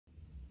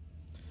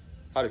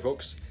Howdy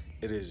folks,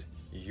 it is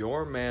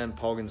your man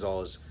Paul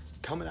Gonzales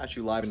coming at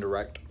you live and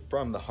direct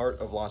from the heart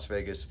of Las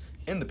Vegas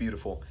in the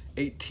beautiful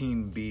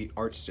 18B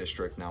Arts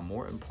District. Now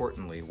more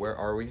importantly, where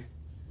are we?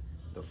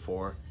 The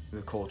For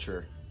the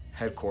Culture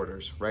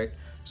headquarters, right?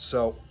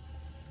 So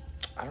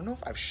I don't know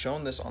if I've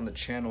shown this on the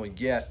channel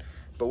yet,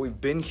 but we've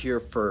been here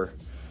for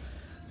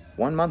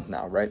 1 month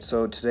now, right?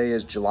 So today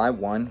is July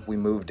 1, we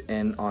moved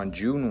in on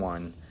June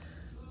 1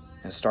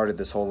 and started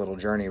this whole little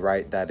journey,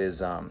 right? That is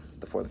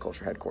the For the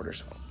Culture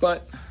headquarters.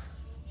 But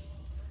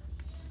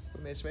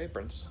we made some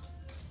aprons.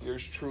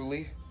 Yours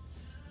truly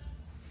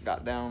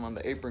got down on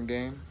the apron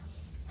game.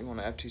 You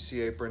want an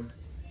FTC apron?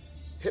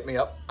 Hit me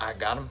up. I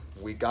got them.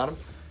 We got them.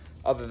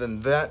 Other than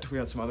that, we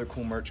had some other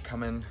cool merch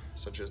come in,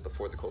 such as the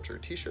For the Culture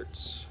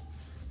t-shirts.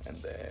 And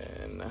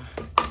then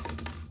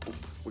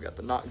we got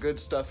the Not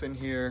Good stuff in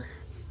here.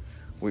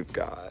 We've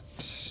got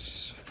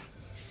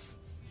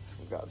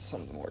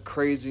some more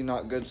crazy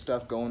Not Good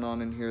stuff going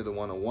on in here, the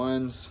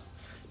 101s,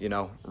 you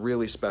know,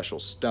 really special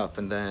stuff.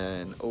 And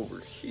then over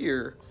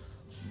here,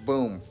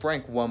 boom,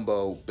 Frank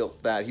Wumbo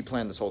built that. He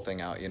planned this whole thing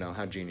out, you know,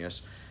 how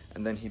genius.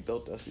 And then he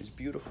built us these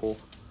beautiful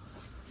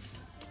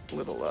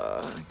little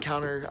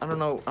counter, I don't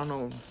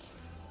know,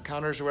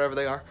 counters or whatever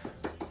they are,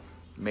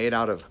 made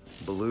out of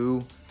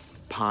blue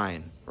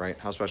pine, right?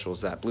 How special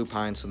is that? Blue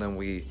pine. So then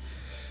we've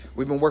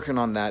been working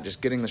on that,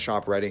 just getting the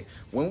shop ready.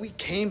 When we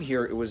came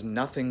here, it was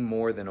nothing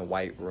more than a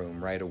white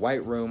room, right? A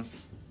white room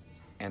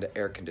and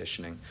air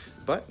conditioning.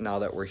 But now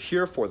that we're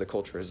here, For the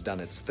Culture has done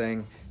its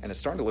thing, and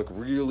it's starting to look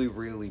really,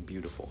 really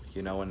beautiful,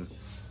 you know. And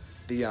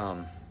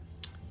the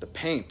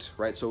paint,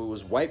 right? So it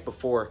was white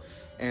before,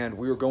 and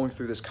we were going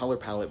through this color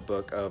palette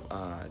book of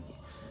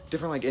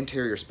different like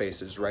interior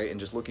spaces, right? And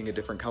just looking at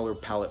different color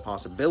palette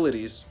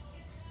possibilities.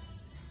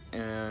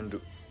 And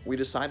we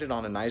decided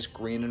on a nice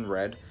green and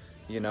red,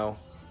 you know.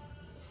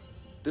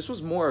 This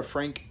was more of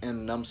Frank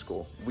and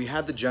Numbskull. We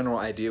had the general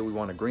idea, we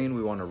want a green,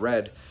 we want a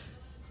red.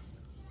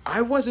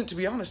 To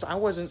be honest, I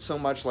wasn't so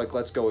much like,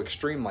 let's go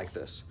extreme like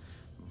this.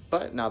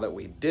 But now that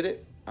we did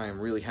it, I am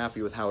really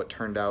happy with how it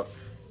turned out.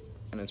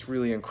 And it's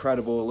really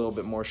incredible, a little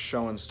bit more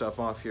showing stuff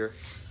off here.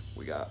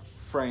 We got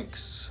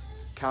Frank's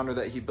counter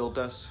that he built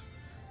us.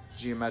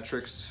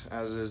 Geometrics,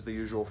 as is the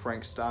usual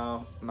Frank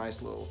style.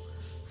 Nice little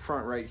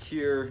front right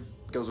here.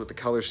 Goes with the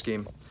color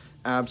scheme.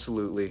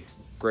 Absolutely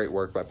great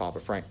work by Papa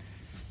Frank.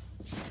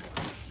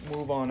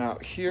 Move on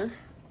out here.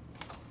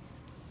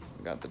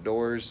 We got the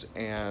doors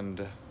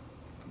and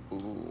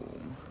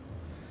boom.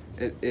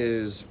 It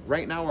is,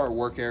 right now our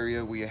work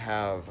area, we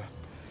have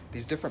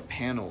these different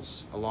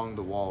panels along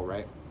the wall,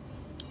 right?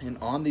 And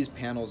on these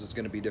panels is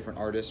gonna be different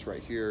artists.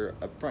 Right here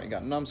up front, you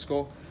got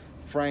Numbskull,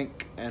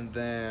 Frank, and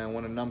then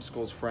one of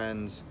Numbskull's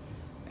friends,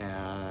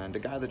 and a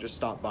guy that just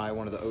stopped by,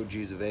 one of the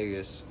OGs of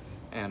Vegas,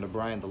 and a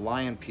Brian the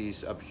Lion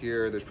piece. Up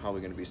here, there's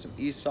probably gonna be some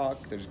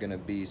Esoc, there's gonna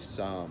be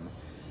some,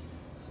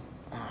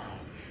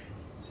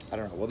 I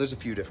don't know, well, there's a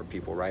few different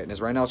people, right? And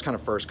as right now, it's kind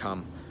of first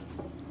come,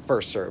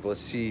 first serve. Let's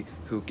see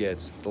who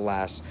gets the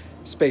last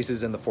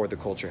spaces in the For the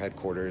Culture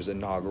headquarters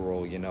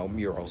inaugural, you know,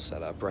 mural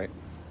setup, right?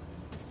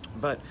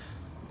 But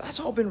that's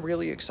all been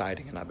really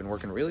exciting, and I've been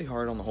working really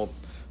hard on the whole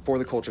For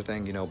the Culture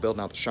thing, you know,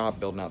 building out the shop,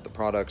 building out the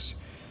products.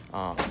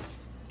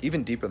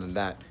 Even deeper than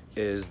that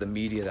is the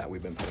media that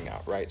we've been putting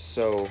out, right?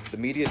 So the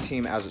media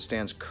team as it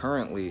stands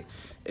currently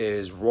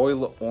is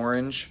Royal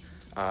Orange,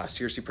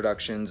 CRC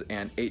Productions,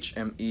 and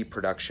HME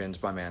Productions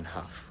by Man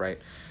Huff, right?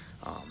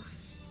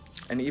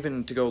 And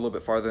even to go a little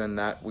bit farther than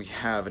that, we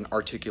have an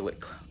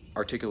Articulate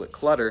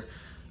Clutter,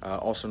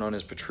 also known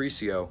as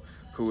Patricio,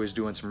 who is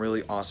doing some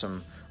really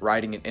awesome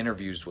writing and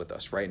interviews with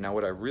us, right? Now,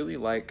 what I really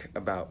like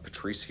about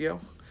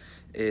Patricio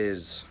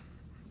is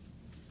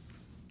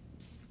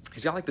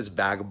he's got like this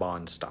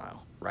vagabond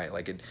style, right?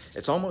 Like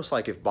it's almost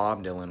like if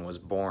Bob Dylan was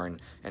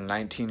born and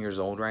 19 years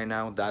old right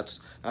now,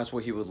 that's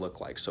what he would look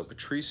like. So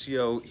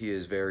Patricio, he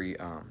is very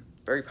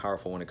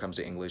powerful when it comes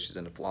to English. He's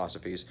into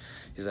philosophies.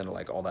 He's into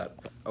like all that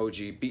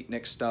OG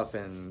beatnik stuff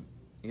and,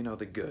 you know,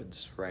 the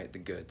goods, right? The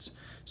goods.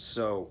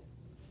 So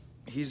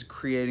he's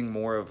creating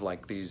more of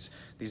like these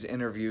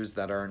interviews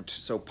that aren't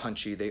so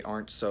punchy. They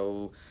aren't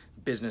so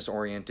business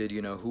oriented.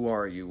 You know, who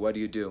are you? What do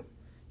you do?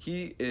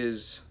 He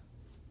is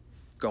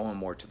going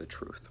more to the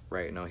truth,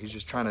 right? No, he's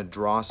just trying to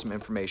draw some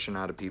information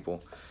out of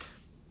people.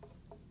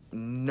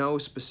 No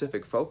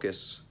specific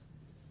focus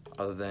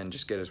other than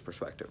just get his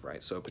perspective,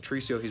 right? So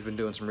Patricio, he's been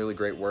doing some really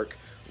great work.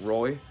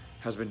 Roy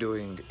has been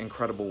doing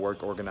incredible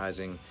work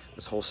organizing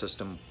this whole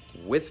system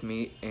with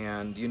me,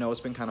 and you know,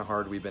 it's been kind of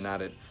hard. We've been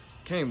at it,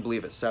 can't even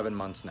believe it, 7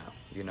 months now,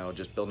 you know,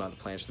 just building out the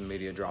plans for the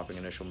media, dropping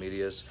initial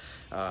medias.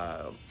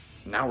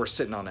 Now we're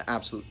sitting on an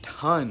absolute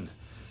ton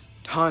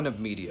of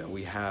media.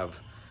 We have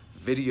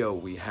video,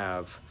 we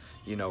have,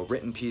 you know,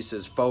 written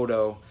pieces,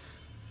 photo,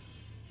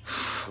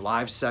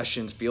 live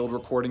sessions, field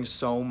recording,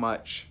 so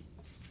much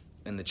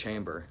in the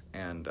chamber,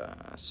 and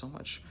so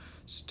much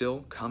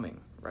still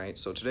coming, right?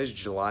 So today's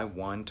July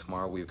 1,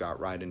 tomorrow we've got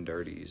Ride and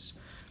Dirty's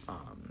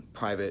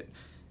private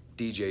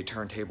DJ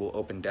turntable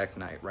open deck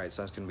night, right?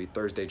 So that's gonna be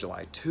Thursday,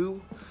 July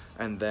 2.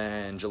 And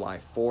then July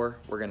 4,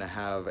 we're gonna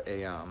have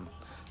a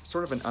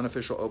sort of an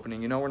unofficial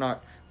opening. You know, we're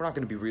not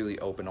gonna be really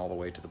open all the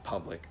way to the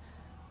public,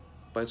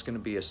 but it's gonna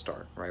be a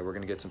start, right? We're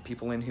gonna get some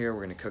people in here,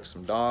 we're gonna cook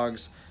some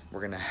dogs,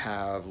 we're gonna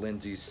have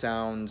Lindsay's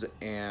sounds,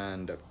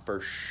 and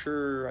for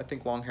sure, I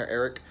think Long Hair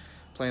Eric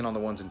playing on the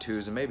ones and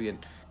twos, and maybe a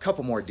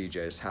couple more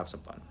DJs, have some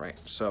fun, right?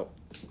 So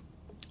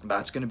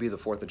that's gonna be the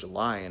 4th of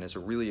July, and it's a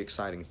really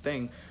exciting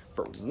thing.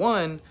 For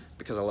one,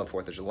 because I love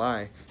 4th of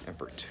July, and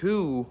for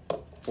two,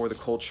 for the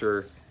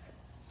culture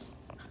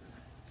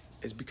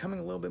is becoming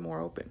a little bit more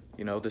open.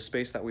 You know, the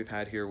space that we've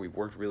had here, we've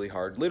worked really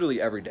hard,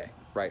 literally every day,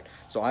 right?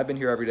 So I've been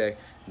here every day,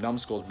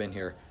 Numbskull's been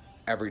here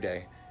every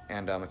day,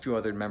 and a few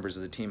other members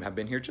of the team have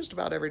been here just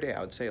about every day.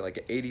 I would say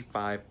like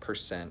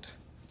 85%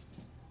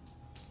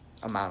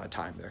 amount of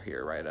time they're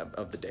here, right,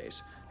 of the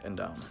days. And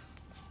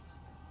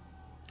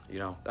you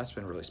know, that's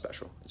been really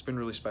special. It's been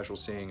really special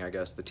seeing, I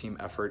guess, the team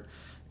effort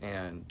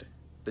and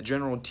the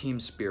general team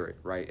spirit,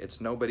 right?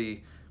 It's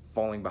nobody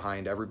falling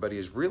behind. Everybody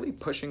is really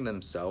pushing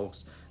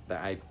themselves, the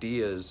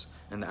ideas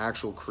and the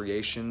actual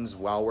creations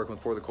while working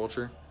with For the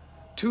Culture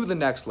to the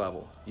next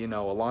level. You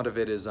know, a lot of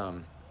it is,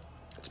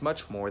 it's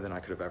much more than I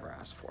could have ever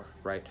asked for,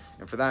 right?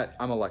 And for that,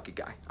 I'm a lucky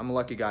guy. I'm a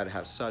lucky guy to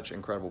have such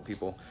incredible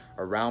people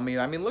around me.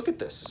 I mean, look at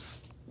this.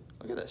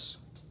 Look at this.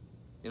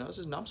 You know, this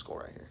is Numbskull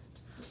right here.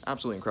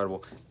 Absolutely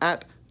incredible.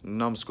 At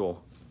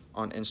Numbskull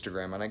on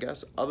Instagram. And I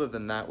guess other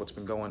than that, what's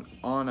been going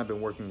on, I've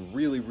been working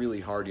really, really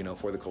hard. You know,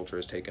 For the Culture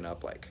has taken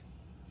up like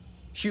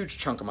huge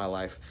chunk of my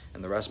life,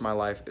 and the rest of my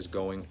life is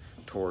going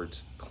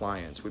towards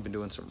clients. We've been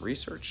doing some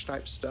research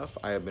type stuff.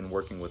 I have been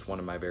working with one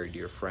of my very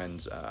dear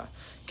friends,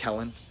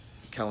 Kellen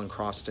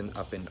Croston,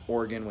 up in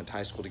Oregon, went to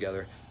high school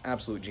together.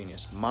 Absolute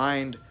genius.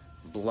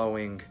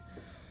 Mind-blowing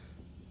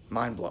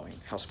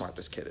how smart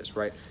this kid is,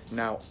 right?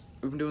 Now,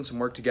 we've been doing some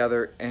work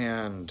together,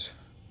 and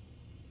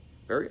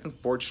very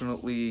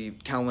unfortunately,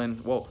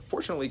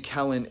 fortunately,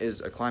 Kellen is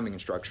a climbing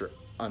instructor.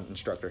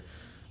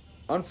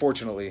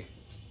 Unfortunately,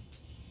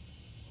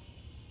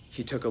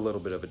 he took a little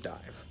bit of a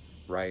dive,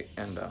 right?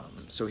 And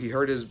so he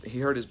hurt his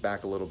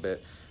back a little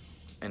bit,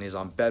 and he's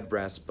on bed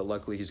rest, but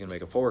luckily he's gonna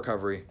make a full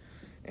recovery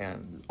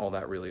and all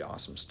that really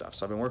awesome stuff.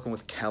 So I've been working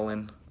with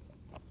Kellen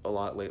a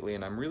lot lately,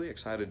 and I'm really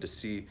excited to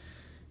see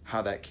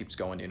how that keeps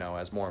going, you know,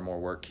 as more and more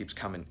work keeps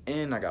coming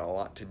in. I got a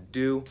lot to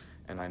do,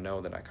 and I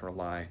know that I can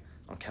rely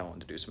on Kellen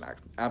to do some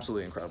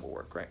absolutely incredible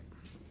work, right?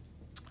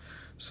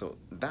 So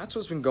that's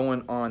what's been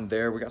going on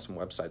there. We got some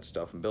website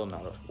stuff. I'm building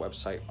out a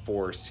website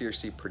for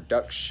CRC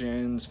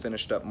Productions,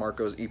 finished up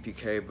Marco's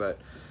EPK, but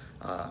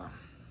we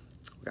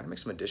gotta make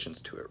some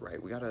additions to it,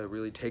 right? We gotta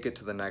really take it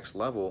to the next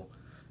level,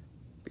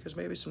 because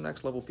maybe some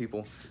next level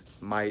people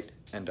might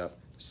end up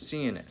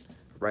seeing it,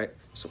 right?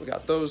 So we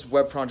got those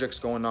web projects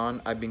going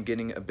on. I've been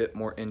getting a bit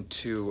more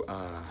into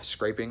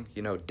scraping,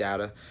 you know,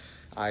 data.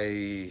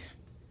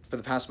 For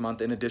the past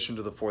month, in addition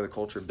to the For the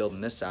Culture, building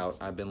this out,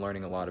 I've been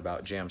learning a lot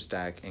about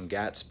Jamstack and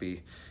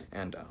Gatsby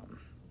and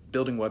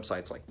building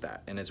websites like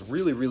that. And it's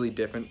really, really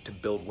different to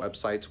build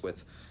websites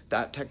with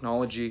that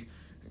technology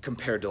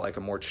compared to like a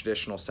more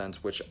traditional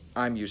sense, which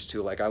I'm used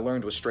to. Like I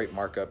learned with straight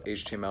markup,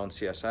 HTML and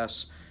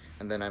CSS,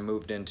 and then I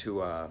moved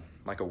into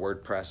like a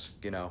WordPress,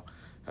 you know,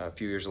 a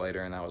few years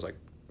later, and that was like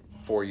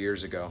 4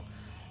 years ago.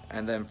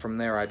 And then from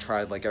there, I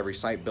tried like every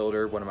site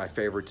builder. One of my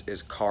favorites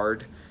is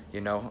Carrd, you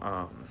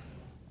know,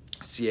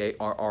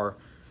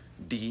 CARRD.co,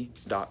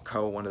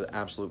 one of the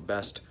absolute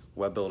best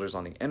web builders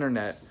on the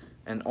internet,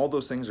 and all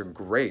those things are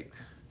great.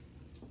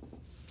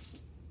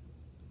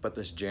 But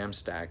this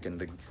Jamstack and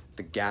the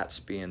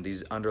Gatsby and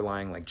these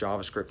underlying like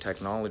JavaScript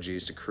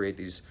technologies to create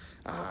these,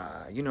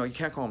 you know, you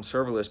can't call them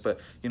serverless, but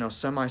you know,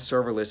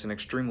 semi-serverless and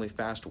extremely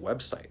fast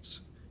websites.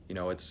 You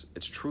know, it's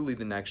truly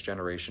the next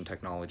generation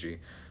technology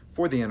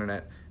for the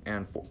internet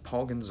and for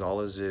Paul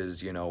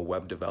Gonzales's, you know,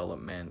 web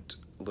development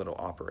little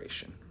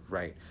operation,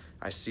 right?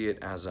 I see it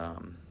as the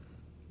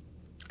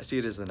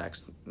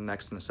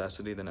next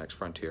necessity, the next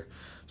frontier.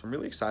 So I'm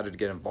really excited to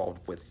get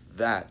involved with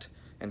that,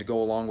 and to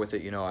go along with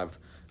it. You know,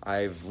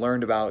 I've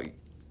learned about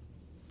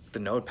the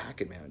Node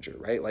package manager,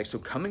 right? Like, so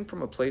coming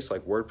from a place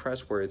like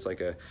WordPress where it's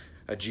like a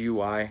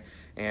GUI,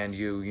 and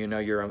you know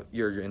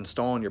you're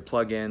installing your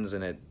plugins,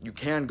 and you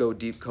can go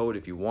deep code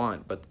if you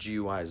want, but the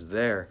GUI is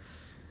there,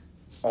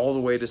 all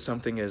the way to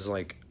something as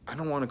like, I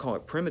don't want to call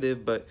it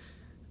primitive, but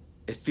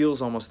it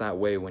feels almost that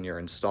way when you're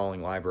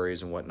installing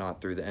libraries and whatnot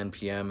through the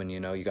NPM, and you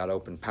know, you got to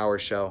open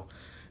PowerShell,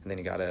 and then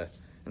you got to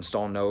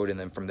install Node, and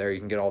then from there you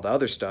can get all the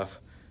other stuff.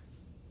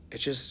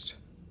 It's just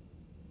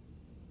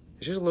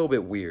a little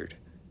bit weird,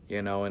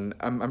 you know, and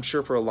I'm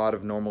sure for a lot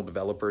of normal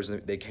developers,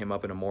 they came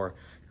up in a more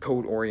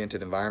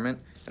code-oriented environment,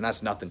 and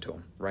that's nothing to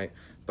them, right?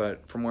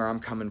 But from where I'm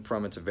coming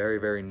from, it's a very,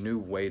 very new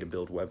way to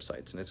build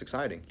websites, and it's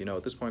exciting. You know,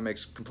 at this point, it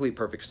makes complete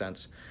perfect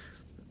sense.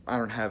 I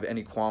don't have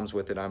any qualms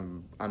with it.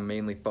 I'm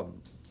mainly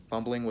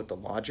fumbling with the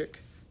logic,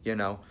 you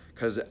know,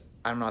 because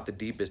I'm not the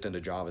deepest into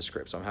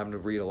JavaScript, so I'm having to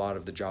read a lot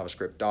of the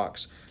JavaScript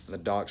docs and the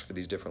docs for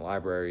these different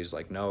libraries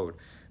like Node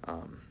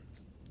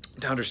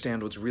to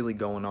understand what's really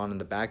going on in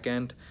the back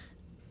end.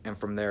 And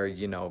from there,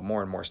 you know,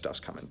 more and more stuff's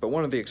coming. But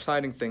one of the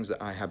exciting things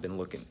that I have been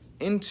looking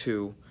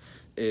into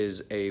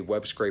is a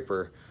web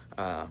scraper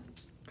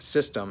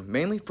system,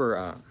 mainly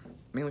for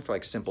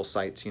like simple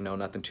sites, you know,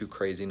 nothing too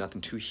crazy,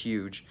 nothing too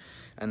huge.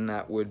 And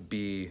that would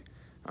be,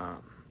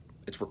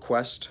 it's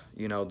request,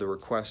 you know, the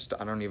request,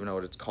 I don't even know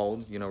what it's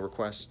called, you know,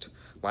 request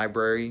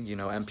library, you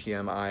know,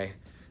 npmi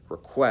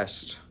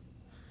request,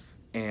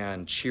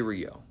 and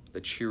Cheerio,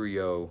 the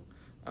Cheerio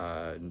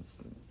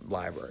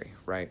library,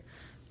 right?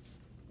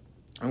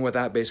 And what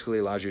that basically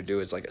allows you to do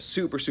is like a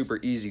super, super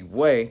easy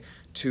way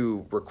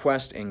to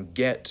request and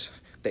get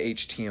the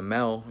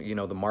HTML, you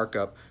know, the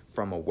markup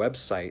from a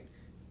website,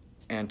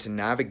 and to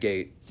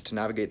navigate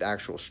the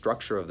actual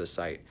structure of the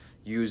site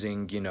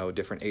using, you know,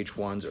 different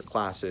H1s or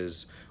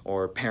classes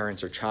or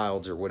parents or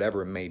childs or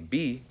whatever it may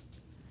be,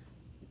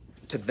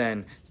 to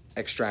then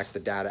extract the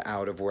data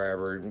out of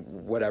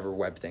whatever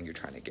web thing you're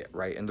trying to get,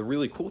 right? And the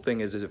really cool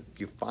thing is if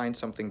you find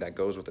something that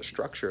goes with a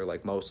structure,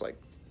 like most like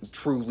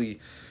true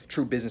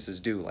businesses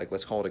do, like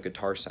let's call it a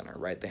Guitar Center,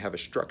 right? They have a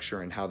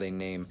structure in how they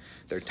name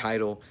their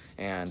title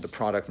and the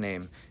product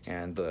name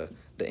and the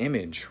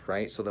image,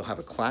 right? So they'll have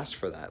a class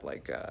for that,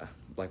 like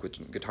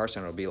with Guitar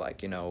Center it'll be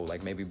like, you know,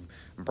 like maybe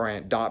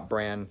brand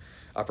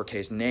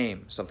uppercase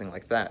name, something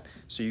like that.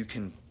 So you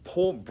can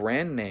pull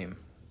brand name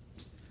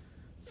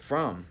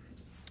from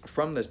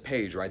this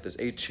page, right, this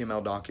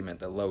HTML document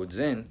that loads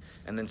in,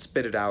 and then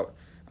spit it out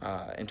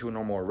into a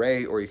normal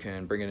array, or you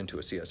can bring it into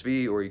a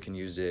CSV, or you can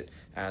use it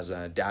as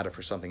data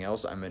for something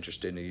else. I'm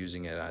interested in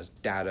using it as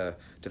data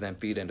to then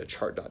feed into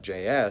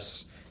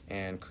chart.js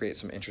and create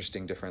some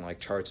interesting different like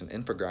charts and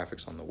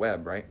infographics on the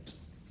web, right?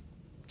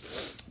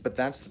 But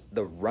that's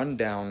the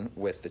rundown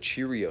with the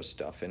Cheerio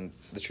stuff, and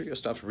the Cheerio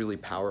stuff's really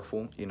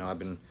powerful. You know, I've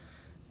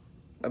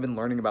been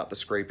learning about the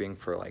scraping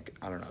for like,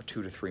 I don't know,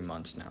 2 to 3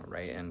 months now,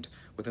 right? And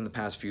within the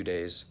past few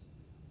days,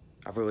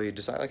 I've really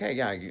decided like, hey,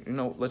 yeah, you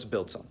know, let's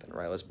build something,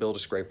 right? Let's build a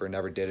scraper.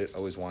 Never did it,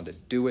 always wanted to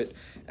do it.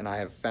 And I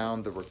have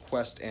found the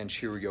request and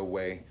Cheerio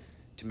way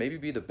to maybe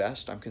be the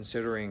best. I'm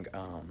considering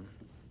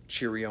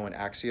Cheerio and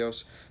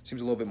Axios.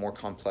 Seems a little bit more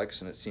complex,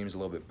 and it seems a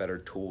little bit better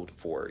tooled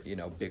for, you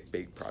know,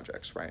 big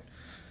projects, right?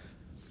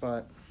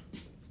 But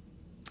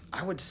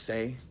I would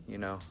say, you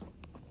know,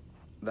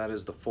 that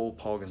is the full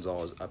Paul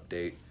Gonzales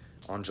update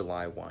on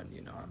July 1.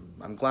 You know,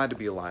 I'm glad to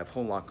be alive,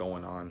 whole lot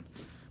going on.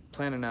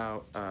 Planning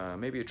out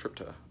maybe a trip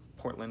to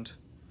Portland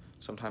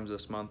sometimes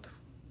this month.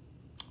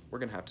 We're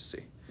gonna have to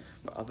see.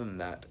 But other than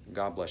that,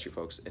 God bless you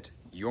folks. It's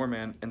your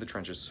man in the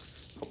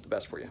trenches. Hope the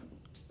best for you.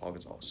 Paul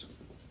Gonzales.